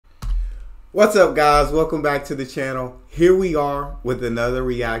What's up, guys? Welcome back to the channel. Here we are with another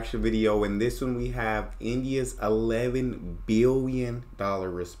reaction video. In this one we have India's $11 billion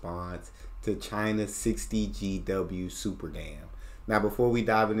response to China's 60 GW super dam. Now before we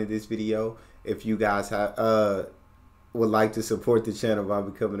dive into this video, if you guys have would like to support the channel by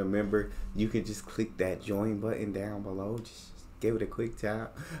becoming a member, you can just click that join button down below. Just give it a quick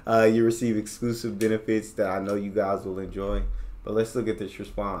tap. You receive exclusive benefits that I know you guys will enjoy. But let's look at this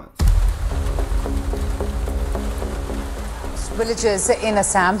response. Villages in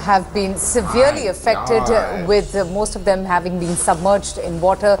Assam have been severely affected, with most of them having been submerged in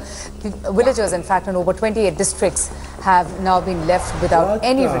water. Villagers, in fact, in over 28 districts have now been left without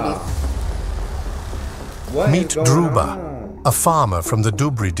any relief. Meet Dhruba, a farmer from the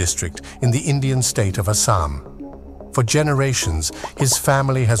Dhubri district in the Indian state of Assam. For generations, his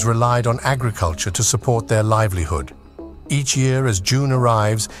family has relied on agriculture to support their livelihood. Each year, as June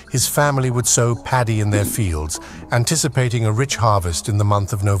arrives, his family would sow paddy in their fields, anticipating a rich harvest in the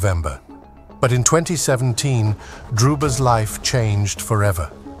month of November. But in 2017, Dhruba's life changed forever.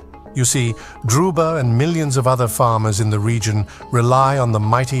 You see, Dhruba and millions of other farmers in the region rely on the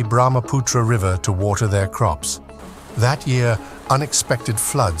mighty Brahmaputra River to water their crops. That year, unexpected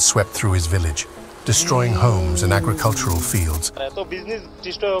floods swept through his village, destroying homes and agricultural fields.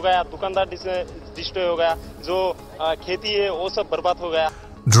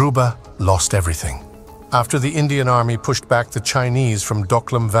 Dhruba lost everything. After the Indian army pushed back the Chinese from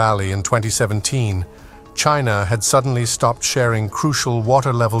Doklam Valley in 2017, China had suddenly stopped sharing crucial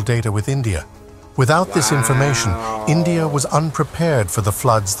water level data with India. Without this information, India was unprepared for the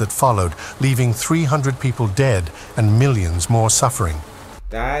floods that followed, leaving 300 people dead and millions more suffering.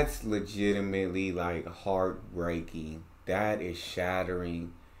 That's legitimately like heartbreaking. That is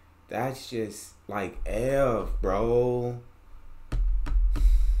shattering. That's just like bro.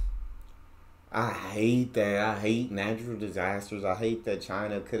 I hate that. I hate natural disasters. I hate that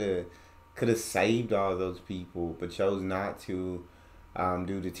China could have saved all those people, but chose not to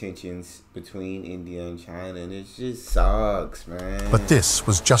due to tensions between India and China, and it just sucks, man. But this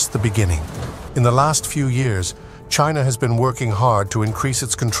was just the beginning. In the last few years, China has been working hard to increase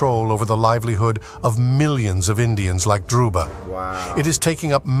its control over the livelihood of millions of Indians like Dhruba. Wow. It is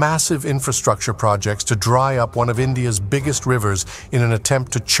taking up massive infrastructure projects to dry up one of India's biggest rivers in an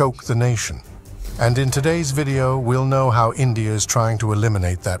attempt to choke the nation. And in today's video, we'll know how India is trying to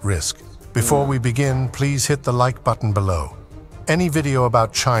eliminate that risk. Before we begin, please hit the like button below. Any video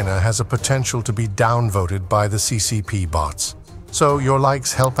about China has a potential to be downvoted by the CCP bots. So your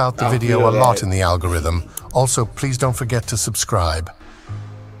likes help out the video a lot in the algorithm. Also, please don't forget to subscribe.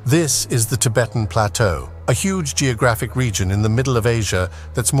 This is the Tibetan Plateau, a huge geographic region in the middle of Asia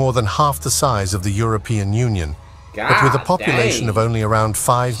that's more than half the size of the European Union, but with a population of only around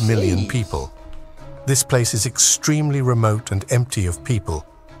 5 million people. This place is extremely remote and empty of people,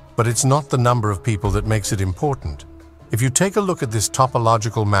 but it's not the number of people that makes it important. If you take a look at this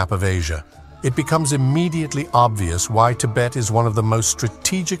topological map of Asia, it becomes immediately obvious why Tibet is one of the most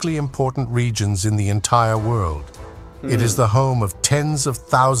strategically important regions in the entire world. It is the home of tens of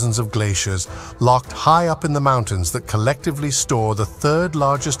thousands of glaciers locked high up in the mountains that collectively store the third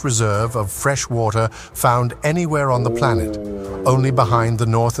largest reserve of fresh water found anywhere on the planet, only behind the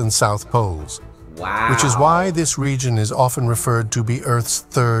North and South poles. Wow. Which is why this region is often referred to be Earth's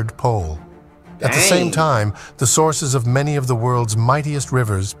third pole. At the same time, the sources of many of the world's mightiest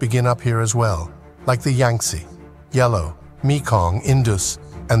rivers begin up here as well, like the Yangtze, Yellow, Mekong, Indus,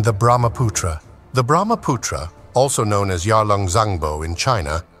 and the Brahmaputra. The Brahmaputra, also known as Yarlung-Zangbo in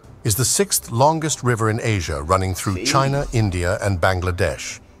China, is the 6th longest river in Asia, running through China, India, and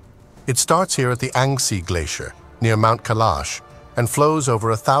Bangladesh. It starts here at the Yangtze Glacier, near Mount Kailash, and flows over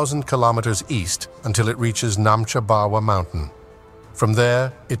 1,000 kilometers east until it reaches Namcha Barwa Mountain. From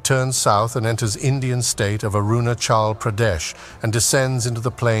there, it turns south and enters Indian state of Arunachal Pradesh and descends into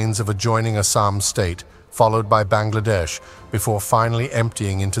the plains of adjoining Assam state, followed by Bangladesh, before finally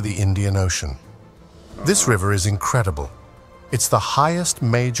emptying into the Indian Ocean. This river is incredible. It's the highest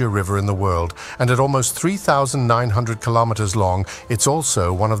major river in the world, and at almost 3,900 kilometers long, it's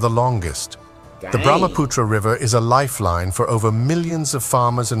also one of the longest. The Brahmaputra River is a lifeline for over millions of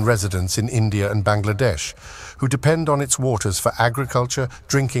farmers and residents in India and Bangladesh, who depend on its waters for agriculture,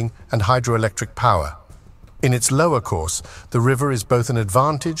 drinking, and hydroelectric power. In its lower course, the river is both an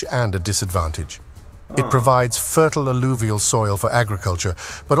advantage and a disadvantage. It provides fertile alluvial soil for agriculture,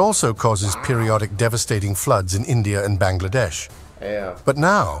 but also causes periodic devastating floods in India and Bangladesh. But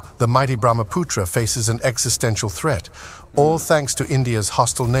now, the mighty Brahmaputra faces an existential threat, all thanks to India's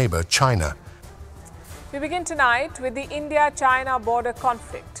hostile neighbor, China. We begin tonight with the India-China border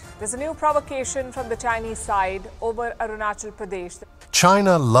conflict. There's a new provocation from the Chinese side over Arunachal Pradesh.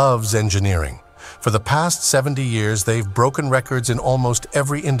 China loves engineering. For the past 70 years, they've broken records in almost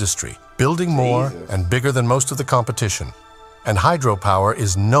every industry, building more and bigger than most of the competition. And hydropower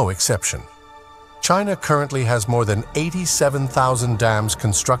is no exception. China currently has more than 87,000 dams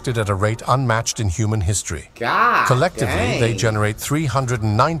constructed at a rate unmatched in human history. Collectively, they generate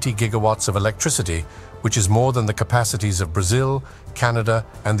 390 gigawatts of electricity, which is more than the capacities of Brazil, Canada,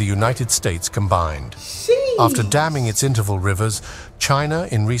 and the United States combined. After damming its interval rivers, China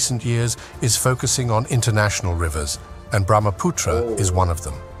in recent years is focusing on international rivers, and Brahmaputra is one of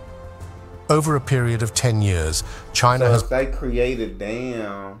them. Over a period of 10 years, China has... if they create a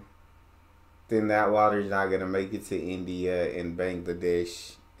dam, then that water is not going to make it to India and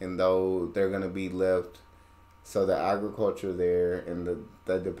Bangladesh, and though they're going to be left, so the agriculture there, and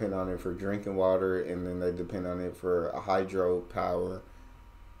they depend on it for drinking water, and then they depend on it for hydropower,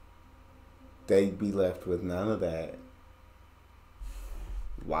 they'd be left with none of that.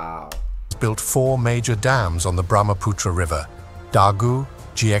 Wow. Built 4 major dams on the Brahmaputra River: Dagu,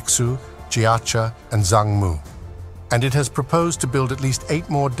 Jiexu, Jiacha, and Zangmu. And it has proposed to build at least 8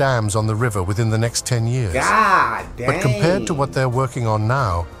 more dams on the river within the next 10 years. God dang. But compared to what they're working on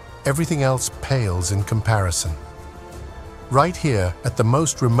now, everything else pales in comparison. Right here, at the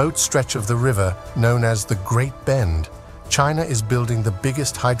most remote stretch of the river, known as the Great Bend, China is building the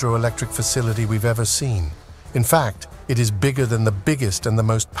biggest hydroelectric facility we've ever seen. In fact, it is bigger than the biggest and the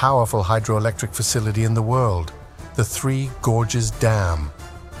most powerful hydroelectric facility in the world, the Three Gorges Dam.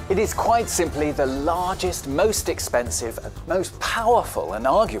 It is quite simply the largest, most expensive, most powerful, and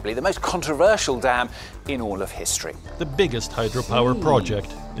arguably the most controversial dam in all of history. The biggest hydropower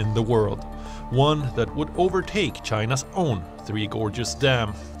project in the world. One that would overtake China's own Three Gorges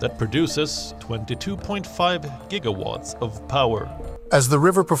Dam that produces 22.5 gigawatts of power. As the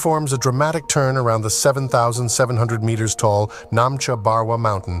river performs a dramatic turn around the 7,700 meters tall Namcha Barwa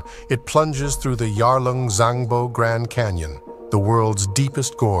Mountain, it plunges through the Yarlung Zangbo Grand Canyon, the world's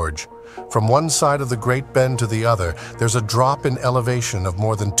deepest gorge. From one side of the Great Bend to the other, there's a drop in elevation of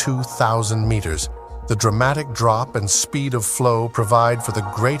more than 2,000 meters. The dramatic drop and speed of flow provide for the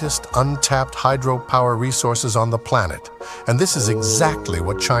greatest untapped hydropower resources on the planet. And this is exactly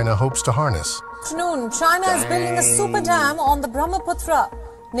what China hopes to harness. China is building a super dam on the Brahmaputra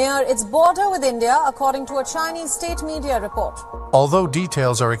near its border with India, according to a Chinese state media report. Although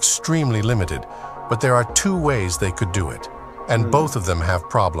details are extremely limited, but there are 2 ways they could do it, and both of them have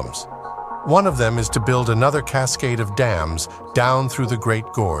problems. One of them is to build another cascade of dams down through the Great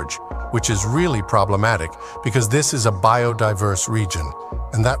Gorge, which is really problematic because this is a biodiverse region,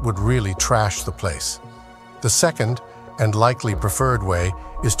 and that would really trash the place. The second, and likely preferred way,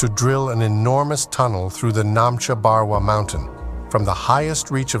 is to drill an enormous tunnel through the Namcha Barwa Mountain, from the highest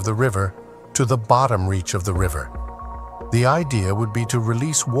reach of the river to the bottom reach of the river. The idea would be to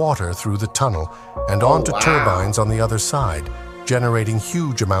release water through the tunnel and onto turbines on the other side, generating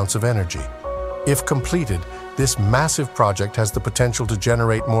huge amounts of energy. If completed, this massive project has the potential to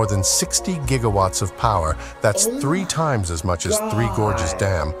generate more than 60 gigawatts of power. That's 3 times as much as Three Gorges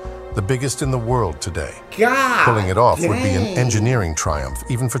Dam, the biggest in the world today. Pulling it off would be an engineering triumph,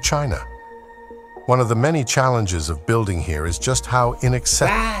 even for China. One of the many challenges of building here is just how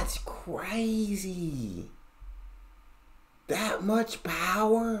inaccessible... That's crazy. That much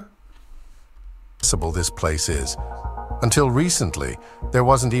power? This place is. Until recently, there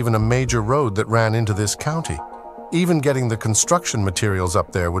wasn't even a major road that ran into this county. Even getting the construction materials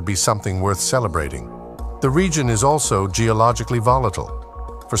up there would be something worth celebrating. The region is also geologically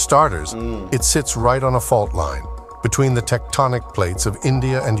volatile. For starters, it sits right on a fault line between the tectonic plates of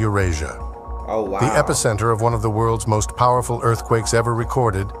India and Eurasia. Oh, wow. The epicenter of one of the world's most powerful earthquakes ever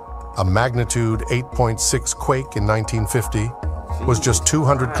recorded, a magnitude 8.6 quake in 1950, was just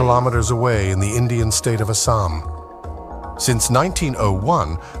 200 kilometers away in the Indian state of Assam. Since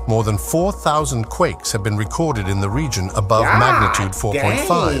 1901, more than 4,000 quakes have been recorded in the region above magnitude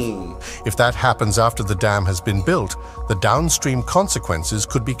 4.5. If that happens after the dam has been built, the downstream consequences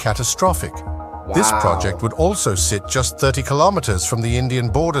could be catastrophic. This project would also sit just 30 kilometers from the Indian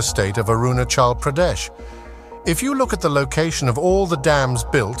border state of Arunachal Pradesh. If you look at the location of all the dams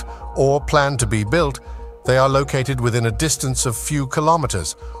built or planned to be built, they are located within a distance of few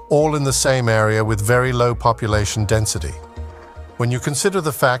kilometers, all in the same area with very low population density. When you consider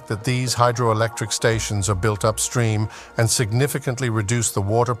the fact that these hydroelectric stations are built upstream and significantly reduce the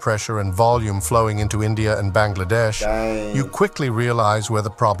water pressure and volume flowing into India and Bangladesh, you quickly realize where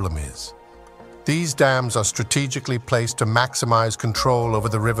the problem is. These dams are strategically placed to maximize control over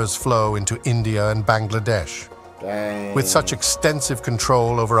the river's flow into India and Bangladesh. Dang. With such extensive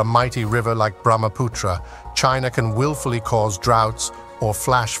control over a mighty river like Brahmaputra, China can willfully cause droughts or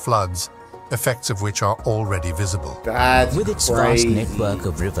flash floods, effects of which are already visible. That's With its crazy. vast network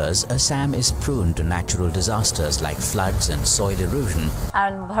of rivers, Assam is prone to natural disasters like floods and soil erosion.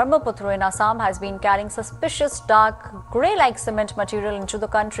 And Brahmaputra in Assam has been carrying suspicious dark grey-like cement material into the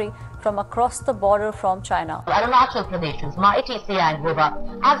country from across the border from China. Arunachal Pradesh's mighty Siang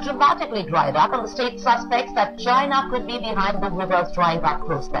River has dramatically dried up, and the state suspects that China could be behind the river's drying up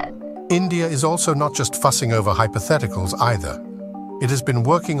process. India is also not just fussing over hypotheticals either. It has been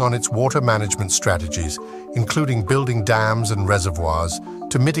working on its water management strategies, including building dams and reservoirs,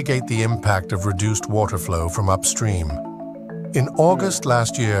 to mitigate the impact of reduced water flow from upstream. In August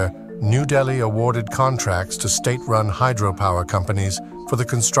last year, New Delhi awarded contracts to state-run hydropower companies for the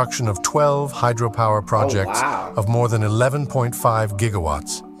construction of 12 hydropower projects of more than 11.5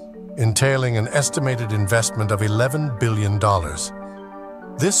 gigawatts, entailing an estimated investment of $11 billion.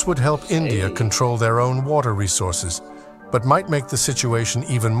 This would help India control their own water resources, but might make the situation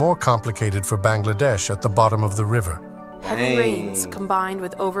even more complicated for Bangladesh at the bottom of the river. Heavy rains combined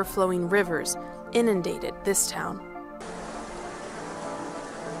with overflowing rivers inundated this town.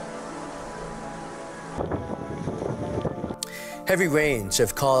 Heavy rains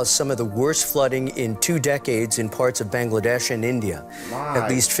have caused some of the worst flooding in 2 decades in parts of Bangladesh and India. At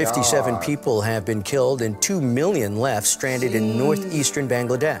least 57 people have been killed and 2 million left stranded in northeastern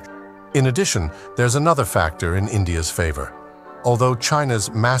Bangladesh. In addition, there's another factor in India's favor. Although China's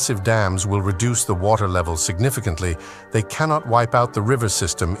massive dams will reduce the water level significantly, they cannot wipe out the river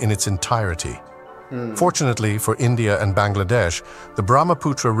system in its entirety. Fortunately for India and Bangladesh, the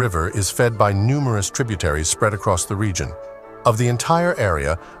Brahmaputra River is fed by numerous tributaries spread across the region. Of the entire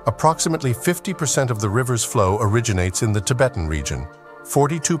area, approximately 50% of the river's flow originates in the Tibetan region,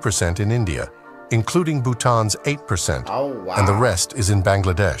 42% in India, including Bhutan's 8%, and the rest is in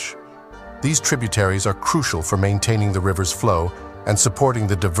Bangladesh. These tributaries are crucial for maintaining the river's flow and supporting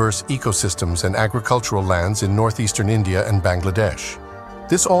the diverse ecosystems and agricultural lands in northeastern India and Bangladesh.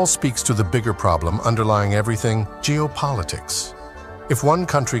 This all speaks to the bigger problem underlying everything: geopolitics. If one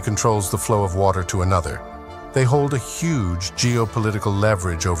country controls the flow of water to another, they hold a huge geopolitical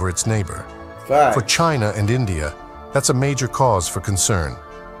leverage over its neighbor. For China and India, that's a major cause for concern.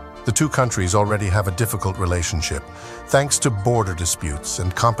 The two countries already have a difficult relationship, thanks to border disputes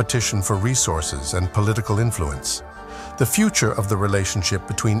and competition for resources and political influence. The future of the relationship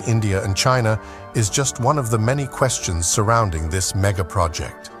between India and China is just one of the many questions surrounding this mega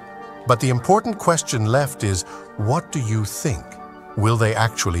project. But the important question left is, what do you think? Will they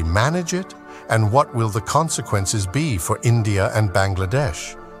actually manage it? And what will the consequences be for India and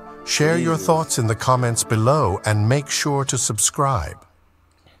Bangladesh? Share your thoughts in the comments below and make sure to subscribe.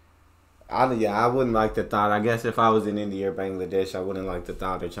 I wouldn't like the thought. I guess if I was in India or Bangladesh, I wouldn't like the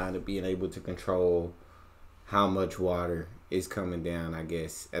thought of China being able to control how much water is coming down, I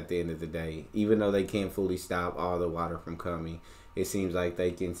guess, at the end of the day. Even though they can't fully stop all the water from coming, it seems like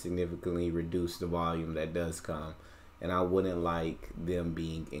they can significantly reduce the volume that does come. And I wouldn't like them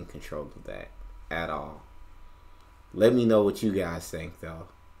being in control of that at all. Let me know what you guys think, though.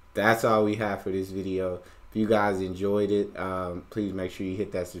 That's all we have for this video. If you guys enjoyed it, please make sure you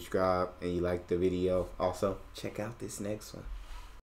hit that subscribe and you like the video. Also, check out this next one.